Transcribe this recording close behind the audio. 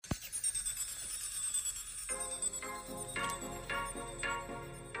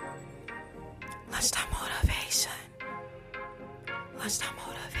Lunchtime motivation. Lunchtime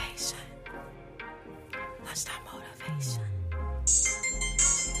motivation. Lunchtime motivation.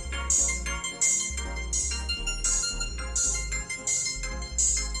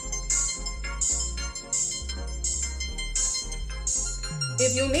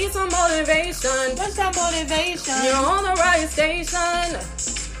 If you need some motivation, Lunchtime motivation. you're on the right station.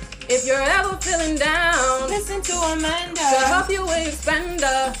 If you're ever feeling down, Listen to Amanda. to help you expand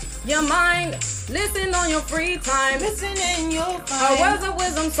your mind, listen on your free time. Listen and you'll Her find. words of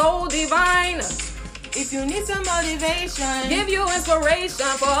wisdom so divine, If you need some motivation. give you inspiration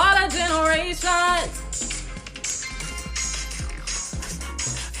for all the generations.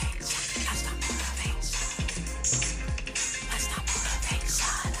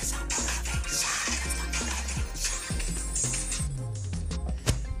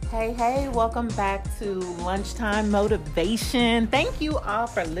 Hey, welcome back to Lunchtime Motivation. Thank you all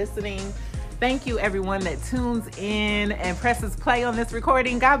for listening. Thank you everyone that tunes in and presses play on this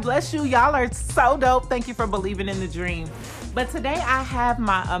recording. God bless you. Y'all are so dope. Thank you for believing in the dream. But today I have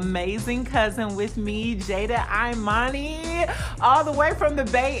my amazing cousin with me, Jada Imani, all the way from the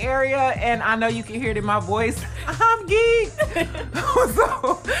Bay Area. And I know you can hear it in my voice. I'm geeked.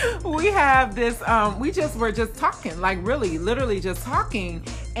 So we have this, we're just talking, like really, literally just talking.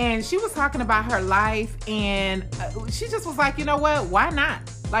 And she was talking about her life, and she just was like, you know what? Why not?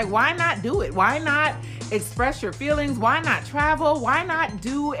 Like, why not do it? Why not express your feelings? Why not travel? Why not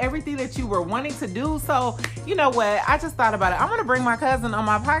do everything that you were wanting to do? So, you know what? I just thought about it. I'm going to bring my cousin on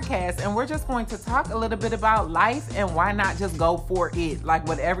my podcast, and we're just going to talk a little bit about life and why not just go for it? Like,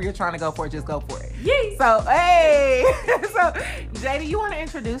 whatever you're trying to go for, just go for it. Yay. So, hey. So, Jada, you want to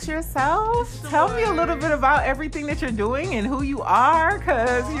introduce yourself? Sure. Tell me a little bit about everything that you're doing and who you are,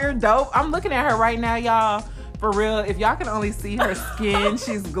 because you're dope. I'm looking at her right now, y'all. For real, if y'all can only see her skin,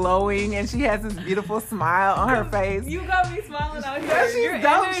 she's glowing and she has this beautiful smile on her face. You got me smiling out here. Yeah, she's Your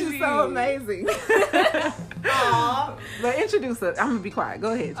dope. energy. She's so amazing. Aw. But introduce her. I'm gonna be quiet.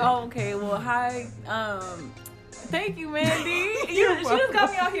 Go ahead, Jay. Oh, okay. Well, hi. Thank you, Mandy. She just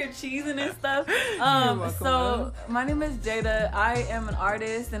got me out here cheesing and stuff. welcome, So my name is Jada. I am an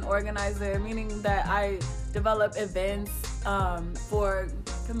artist and organizer, meaning that I develop events for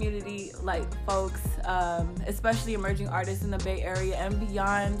community like folks, especially emerging artists in the Bay Area and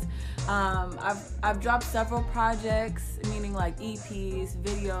beyond. I've dropped several projects, meaning like EPs,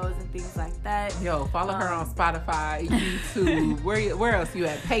 videos, and things like that. Yo, follow her on Spotify, YouTube. Where else you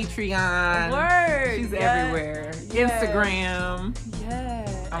at? Patreon. Word. She's yeah. everywhere. Yeah. Instagram.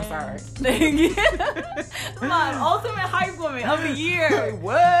 Yeah. I'm sorry. Thank you. Come on, ultimate hype woman of the year. Wait,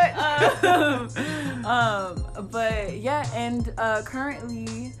 what? But yeah, and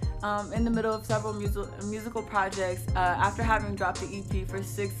currently in the middle of several musical projects. After having dropped the EP for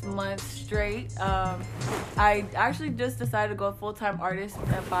 6 months straight, I actually just decided to go full-time artist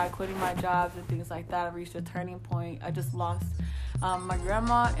by quitting my jobs and things like that. I reached a turning point. I just lost my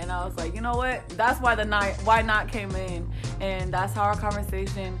grandma, and I was like, you know what? That's why why not came in, and that's how our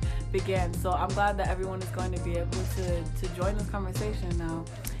conversation began. So I'm glad that everyone is going to be able to join this conversation now.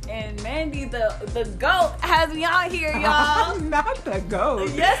 And Mandy, the GOAT, has me out here, y'all. I'm not the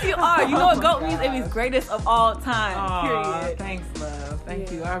GOAT. Yes, you are. You know what GOAT means? It gosh. means greatest of all time. Aw, Period. thanks, love. Thank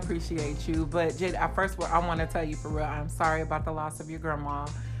Yeah. you. I appreciate you. But Jada, I want to tell you for real, I'm sorry about the loss of your grandma.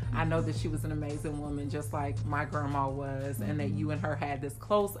 I know that she was an amazing woman, just like my grandma was, and that you and her had this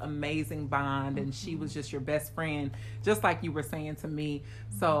close, amazing bond, and she was just your best friend, just like you were saying to me.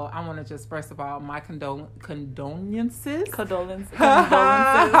 So I want to just, first of all, my condolences. Condolences.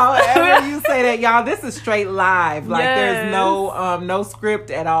 However you say that, y'all, this is straight live. Like, there's Yes. no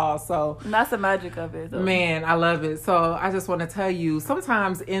script at all. So And that's the magic of it, though. man, I love it. So I just want to tell you,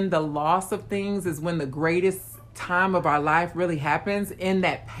 sometimes in the loss of things is when the greatest time of our life really happens, in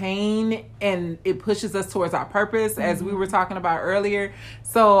that pain, and it pushes us towards our purpose, as we were talking about earlier.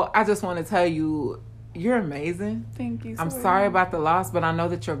 So I just want to tell you, you're amazing. Thank you. I'm sorry about the loss, but I know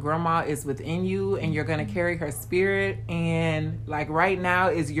that your grandma is within you, and you're going to carry her spirit, and like right now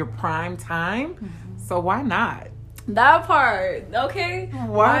is your prime time. So why not? That part, okay?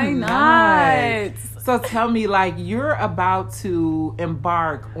 Why not? So tell me, like, you're about to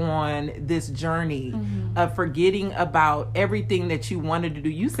embark on this journey of forgetting about everything that you wanted to do.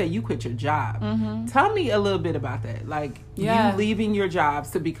 You said you quit your job. Tell me a little bit about that. Like, Yeah. you leaving your jobs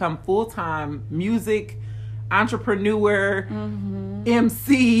to become full-time music entrepreneur,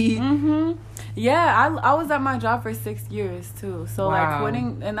 MC. Yeah, I was at my job for 6 years too. So Wow. like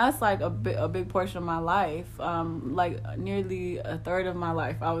quitting, and that's like a big portion of my life. Like nearly a third of my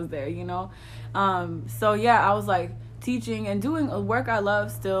life I was there. You know, so yeah, I was like teaching and doing a work I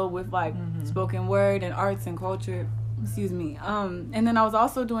love still with like spoken word and arts and culture. Excuse me. And then I was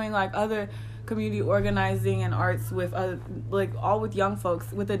also doing like other community organizing and arts with like all with young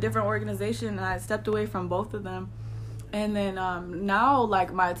folks with a different organization, and I stepped away from both of them. And then now,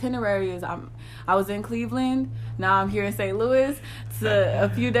 like, my itinerary is I was in Cleveland. Now I'm here in St. Louis. A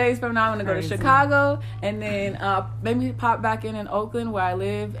few days from now, I'm going to go to Chicago. And then maybe pop back in Oakland, where I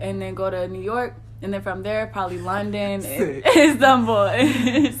live. And then go to New York. And then from there, probably London and Istanbul.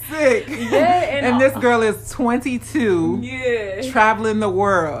 Sick. Yeah. And this girl is 22. Yeah. Traveling the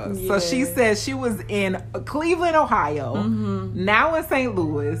world. Yeah. So she says she was in Cleveland, Ohio. Now in St.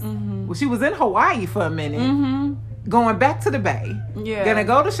 Louis. Well, she was in Hawaii for a minute. Going back to the Bay. Yeah. Gonna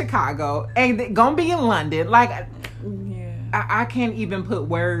go to Chicago. And gonna be in London. Like, Yeah. I can't even put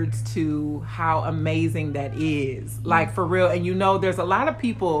words to how amazing that is. Like, for real. And you know, there's a lot of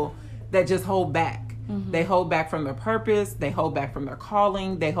people that just hold back. They hold back from their purpose. They hold back from their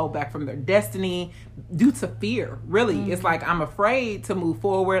calling. They hold back from their destiny due to fear. Really, it's like, I'm afraid to move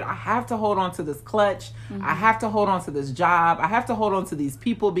forward. I have to hold on to this clutch. I have to hold on to this job. I have to hold on to these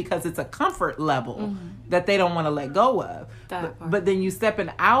people because it's a comfort level that they don't want to let go of. But then you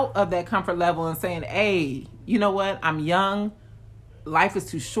stepping out of that comfort level and saying, hey, you know what? I'm young. Life is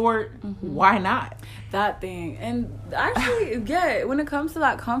too short. Why not? That thing. And actually, yeah, when it comes to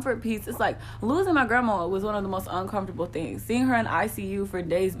that comfort piece, it's like losing my grandma was one of the most uncomfortable things. Seeing her in ICU for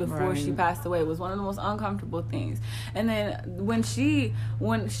days before she passed away was one of the most uncomfortable things. And then when she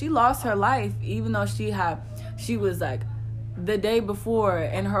lost her life, even though she was like the day before,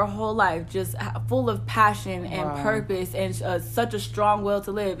 and her whole life just full of passion and purpose and such a strong will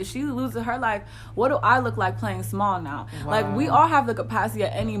to live. If she loses her life, what do I look like playing small now? Like, we all have the capacity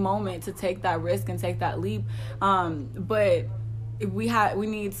at any moment to take that risk and take that leap, but we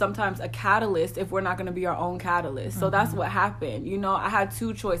need sometimes a catalyst if we're not going to be our own catalyst. So that's what happened. You know, I had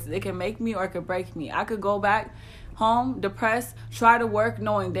two choices. It can make me or it could break me. I could go back home depressed, try to work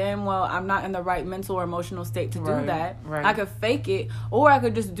knowing damn well I'm not in the right mental or emotional state to do that. I could fake it, or I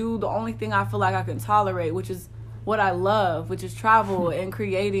could just do the only thing I feel like I can tolerate, which is what I love, which is travel and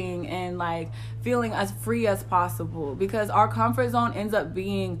creating and like feeling as free as possible, because our comfort zone ends up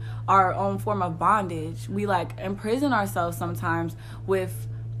being our own form of bondage. We like imprison ourselves sometimes with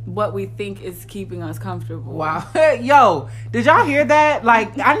what we think is keeping us comfortable. Wow. Yo, did y'all hear that?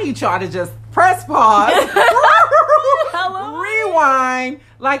 Like, I need y'all to just press pause. Rewind.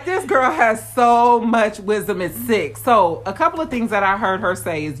 Like, this girl has so much wisdom. It's sick. So a couple of things that I heard her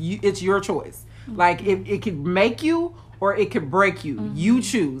say is it's your choice. Like, it could make you or it could break you. You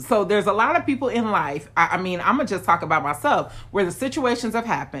choose. So there's a lot of people in life, I mean, I'm going to just talk about myself, where the situations have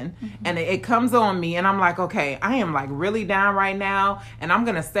happened and it comes on me and I'm like, okay, I am like really down right now and I'm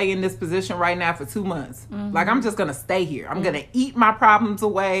going to stay in this position right now for 2 months. Like, I'm just going to stay here. I'm going to eat my problems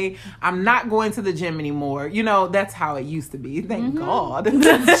away. I'm not going to the gym anymore. You know, that's how it used to be. Thank God.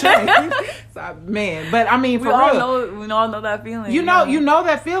 That's changed. So, man, but I mean, for real. We all know that feeling. You know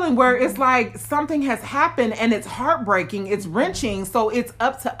that feeling where it's like something has happened and it's heartbreaking. It's wrenching. So it's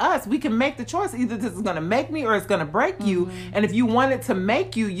up to us. We can make the choice. Either this is going to make me or it's going to break you. And if you want it to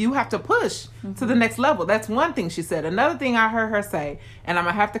make you, you have to push to the next level. That's one thing she said. Another thing I heard her say, and I'm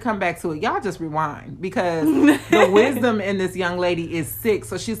going to have to come back to it. Y'all just rewind, because the wisdom in this young lady is sick.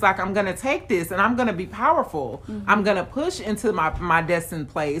 So she's like, I'm going to take this and I'm going to be powerful. I'm going to push into my destined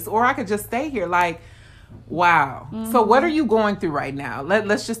place, or I could just stay here. Like, wow. So what are you going through right now?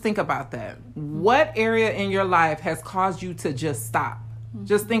 Let's just think about that. What area in your life has caused you to just stop?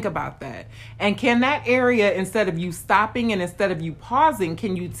 Just think about that. And can that area, instead of you stopping and instead of you pausing,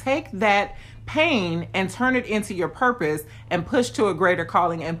 can you take that pain and turn it into your purpose and push to a greater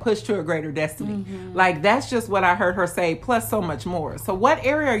calling and push to a greater destiny? Like, that's just what I heard her say, plus so much more. So what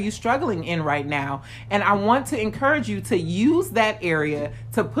area are you struggling in right now? And I want to encourage you to use that area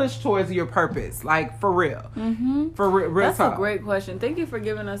to push towards your purpose. Like, for real. For real That's talk. a great question. Thank you for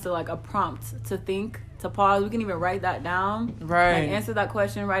giving us a prompt to think, to pause. We can even write that down. Right. Like, answer that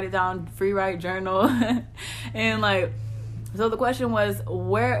question, write it down, free write journal. And like, so the question was,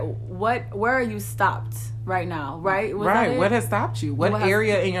 where are you stopped right now? Right? Was that it? What has stopped you? What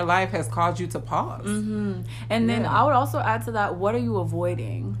area in your life has caused you to pause? And then I would also add to that, what are you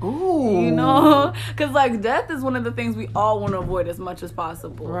avoiding? Ooh. You know? Because like, death is one of the things we all want to avoid as much as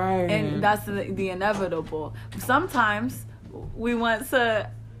possible. Right. And that's the inevitable. Sometimes we want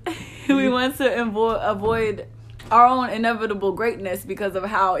to avoid our own inevitable greatness because of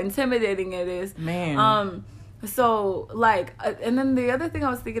how intimidating it is. Man. So, like, and then the other thing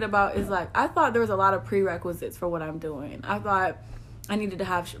I was thinking about is, like, I thought there was a lot of prerequisites for what I'm doing. I thought I needed to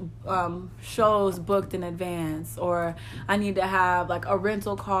have shows booked in advance, or I need to have, like, a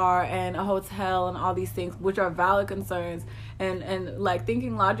rental car and a hotel and all these things, which are valid concerns. And like,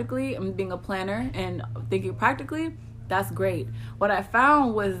 thinking logically and being a planner and thinking practically, that's great. What I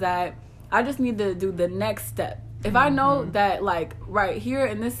found was that I just need to do the next step. If I know that, like, right here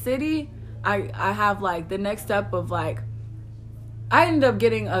in this city, I have, like, the next step of, like, I ended up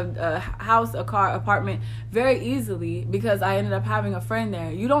getting a house, a car, apartment very easily because I ended up having a friend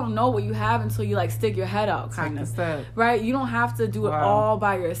there. You don't know what you have until you, like, stick your head out, kind of. Right? You don't have to do it all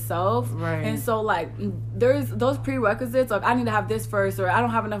by yourself. Right. And so, like, there's those prerequisites, like, I need to have this first, or I don't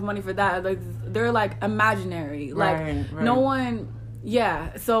have enough money for that. Like, they're, like, imaginary. Like, no one,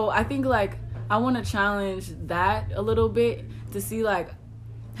 yeah. So I think, like, I want to challenge that a little bit to see, like,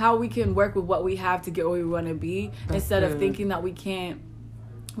 how we can work with what we have to get where we want to be. That's instead good. Of thinking that we can't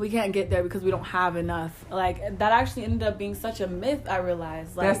get there because we don't have enough. Like, that actually ended up being such a myth, I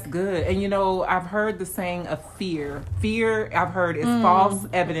realized. Like, that's good. And, you know, I've heard the saying of fear. Fear, I've heard, is false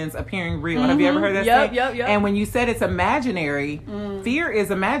evidence appearing real. Have you ever heard that saying? Yep. And when you said it's imaginary, fear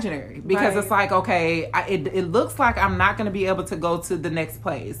is imaginary. Because it's like, okay, it looks like I'm not going to be able to go to the next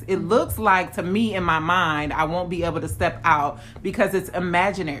place. It looks like, to me, in my mind, I won't be able to step out because it's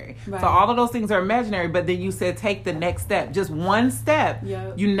imaginary. So all of those things are imaginary. But then you said take the next step. Just one step.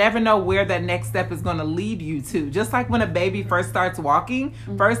 Yep. You never know where that next step is going to lead you to. Just like when a baby first starts walking,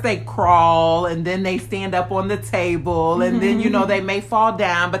 first they crawl and then they stand up on the table and then, you know, they may fall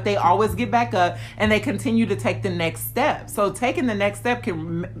down, but they always get back up and they continue to take the next step. So taking the next step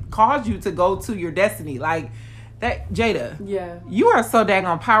can cause you to go to your destiny. Like, that, Jada. Yeah. You are so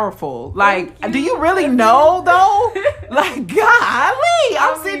daggone powerful. Like, do you really know, though? Like, golly.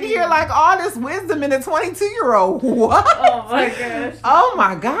 I'm sitting here like all this wisdom in a 22-year-old. What? Oh, my gosh. Oh,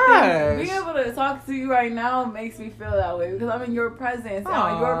 my gosh. Being able to talk to you right now makes me feel that way because I'm in your presence and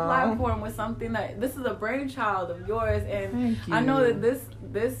on your platform with something that, this is a brainchild of yours. And I know that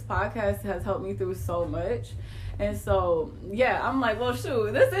this podcast has helped me through so much. And so, yeah, I'm like, well,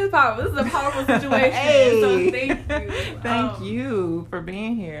 shoot, this is powerful. This is a powerful situation. Hey. So thank you. Thank you for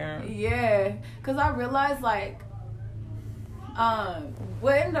being here. Yeah, because I realized, like,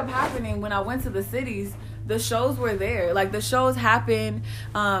 what ended up happening when I went to the cities, the shows were there. Like, the shows happened.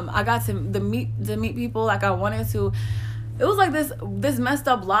 I got to meet people like I wanted to. It was like this messed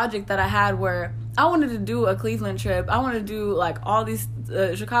up logic that I had where I wanted to do a Cleveland trip. I wanted to do, like, all these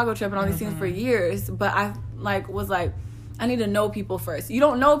Chicago trip and all these things for years. But I, like, was like, I need to know people first. You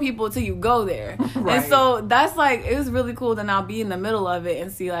don't know people till you go there. And so that's, like, it was really cool to now be in the middle of it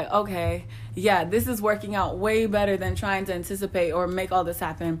and see, like, okay, yeah, this is working out way better than trying to anticipate or make all this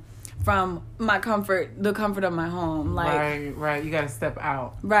happen from my comfort, the comfort of my home. Like, right. You got to step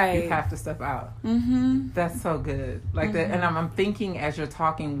out. Right. You have to step out. That's so good. Like that. And I'm thinking as you're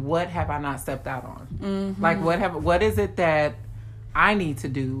talking, what have I not stepped out on? Like, what is it that I need to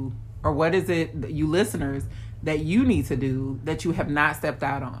do, or what is it, you listeners, that you need to do that you have not stepped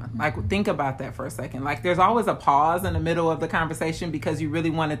out on? Like, think about that for a second. Like, there's always a pause in the middle of the conversation because you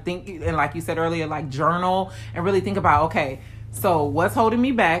really want to think, and like you said earlier, like, journal and really think about, okay, so what's holding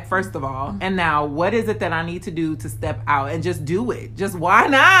me back, first of all, and now what is it that I need to do to step out and just do it? Just why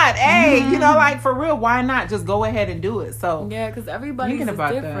not? Hey, you know, like, for real, why not? Just go ahead and do it. So yeah, because everybody's is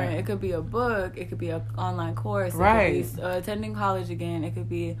different. That. It could be a book, it could be an online course, it could be attending college again, it could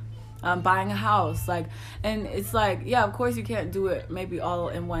be buying a house, like, and it's like, yeah, of course you can't do it maybe all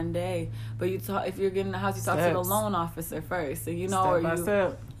in one day, but if you're getting a house, you talk to the loan officer first, so you know,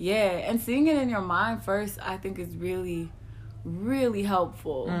 and seeing it in your mind first, I think is really, really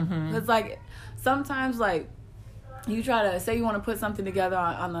helpful. It's like sometimes, like, you try to say you want to put something together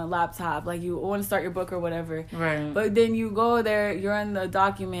on the laptop, like you want to start your book or whatever, but then you go there, you're in the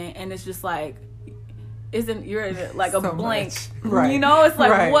document, and it's just like, you're in it like a so blank, you know, it's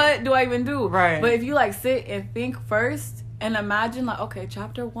like, what do I even do? But if you, like, sit and think first and imagine, like, okay,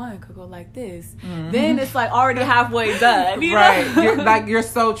 chapter 1 could go like this, then it's like already halfway done, you know? You're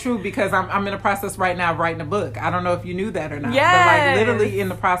so true, because I'm in the process right now of writing a book. I don't know if you knew that or not, but, like, literally in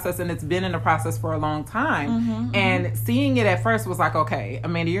the process, and it's been in the process for a long time. And seeing it at first was like, okay,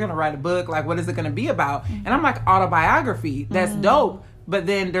 Amanda, you're gonna write a book, like, what is it gonna be about? And I'm like, autobiography, that's dope. But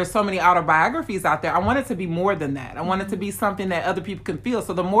then there's so many autobiographies out there. I want it to be more than that. I want it to be something that other people can feel.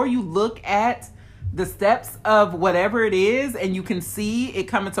 So the more you look at the steps of whatever it is and you can see it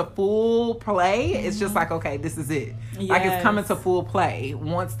coming to full play, it's just like, okay, this is it. Like, it's coming to full play.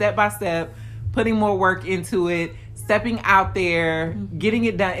 One step by step, putting more work into it, stepping out there, getting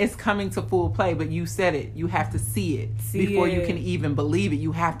it done. It's coming to full play, but you said it. You have to see it before you can even believe it.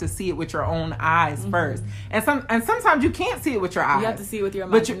 You have to see it with your own eyes first. And sometimes you can't see it with your eyes. You have to see it with your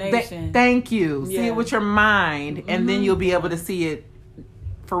imagination. Thank you. See it with your mind, and then you'll be able to see it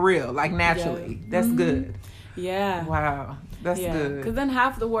for real, like naturally. That's good. Yeah. Wow. That's good. Because then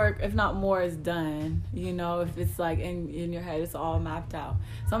half the work, if not more, is done. You know, if it's like in your head, it's all mapped out.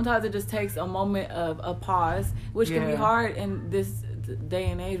 Sometimes it just takes a moment of a pause, which can be hard in this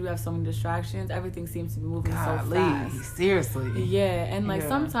day and age. We have so many distractions. Everything seems to be moving so fast. Seriously. Yeah, and like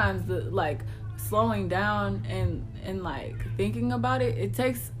sometimes the slowing down and like thinking about it, it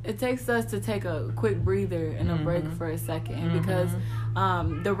takes us to take a quick breather and a break for a second, because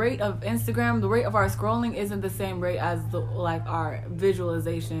the rate of Instagram, the rate of our scrolling isn't the same rate as our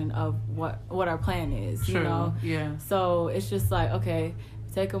visualization of what our plan is. True. You know? Yeah. So it's just like, okay,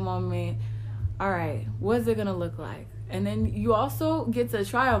 take a moment. All right, what's it gonna look like? And then you also get to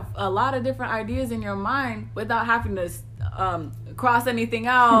try a lot of different ideas in your mind without having to cross anything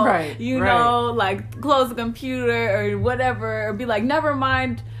out. Right. You know, like close the computer or whatever, or be like, never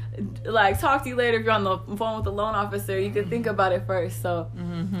mind. Like, talk to you later. If you're on the phone with the loan officer, you can think about it first. So,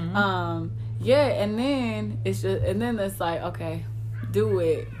 yeah, and then it's like, okay, do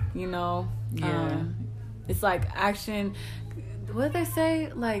it. You know, it's like action. What did they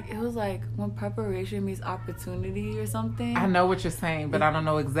say? Like, it was like when preparation meets opportunity or something. I know what you're saying, but I don't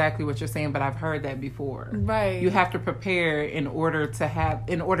know exactly what you're saying, but I've heard that before. Right. You have to prepare in order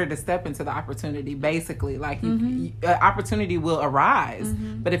to step into the opportunity, basically. Like, opportunity will arise,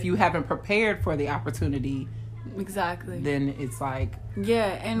 but if you haven't prepared for the opportunity, exactly, then it's like...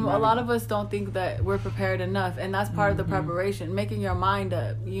 Yeah, and a lot of us don't think that we're prepared enough, and that's part of the preparation, making your mind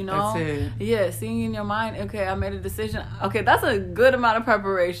up, you know? That's it. Yeah, seeing in your mind, okay, I made a decision. Okay, that's a good amount of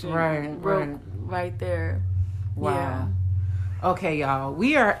preparation. Right there. Wow. Yeah. Okay, y'all,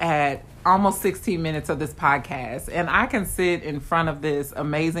 we are at almost 16 minutes of this podcast, and I can sit in front of this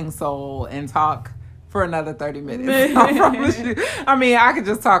amazing soul and talk for another 30 minutes. I promise you. I mean, I could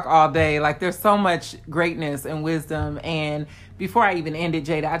just talk all day. Like, there's so much greatness and wisdom. And before I even end it,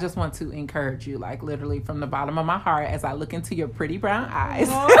 Jada, I just want to encourage you, like, literally from the bottom of my heart, as I look into your pretty brown eyes.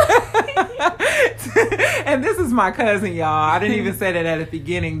 And this is my cousin, y'all. I didn't even say that at the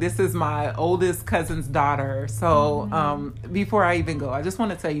beginning. This is my oldest cousin's daughter. So before I even go, I just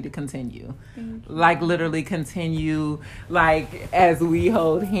want to tell you to continue. Like, literally continue. Like, as we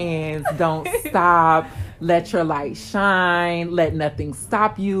hold hands, don't stop. Let your light shine. Let nothing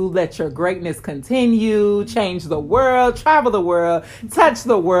stop you. Let your greatness continue. Change the world. Travel the world. Touch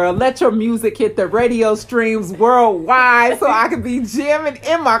the world. Let your music hit the radio streams worldwide so I can be jamming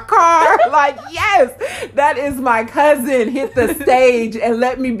in my car. Like, yes, that is my cousin. Hit the stage and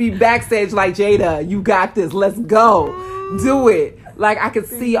let me be backstage like, Jada, you got this. Let's go. Do it. Like, I could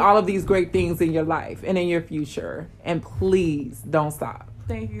see all of these great things in your life and in your future. And please don't stop.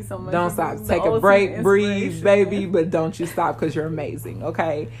 Thank you so much. Don't stop. Take a break, breathe, baby, but don't you stop, because you're amazing,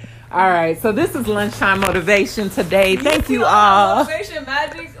 okay? All right, so this is Lunchtime Motivation today. Thank you all. Motivation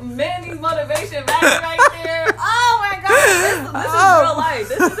magic, Mandy's motivation magic right there. Oh my God, this is real life.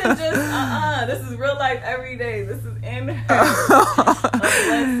 This isn't just this is real life every day. This is in her. A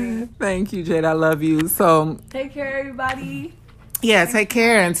blessing. Thank you, Jade. I love you. So take care, everybody. Yeah, take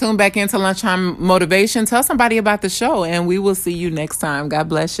care and tune back into Lunchtime Motivation. Tell somebody about the show, and we will see you next time. God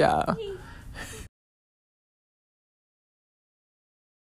bless y'all.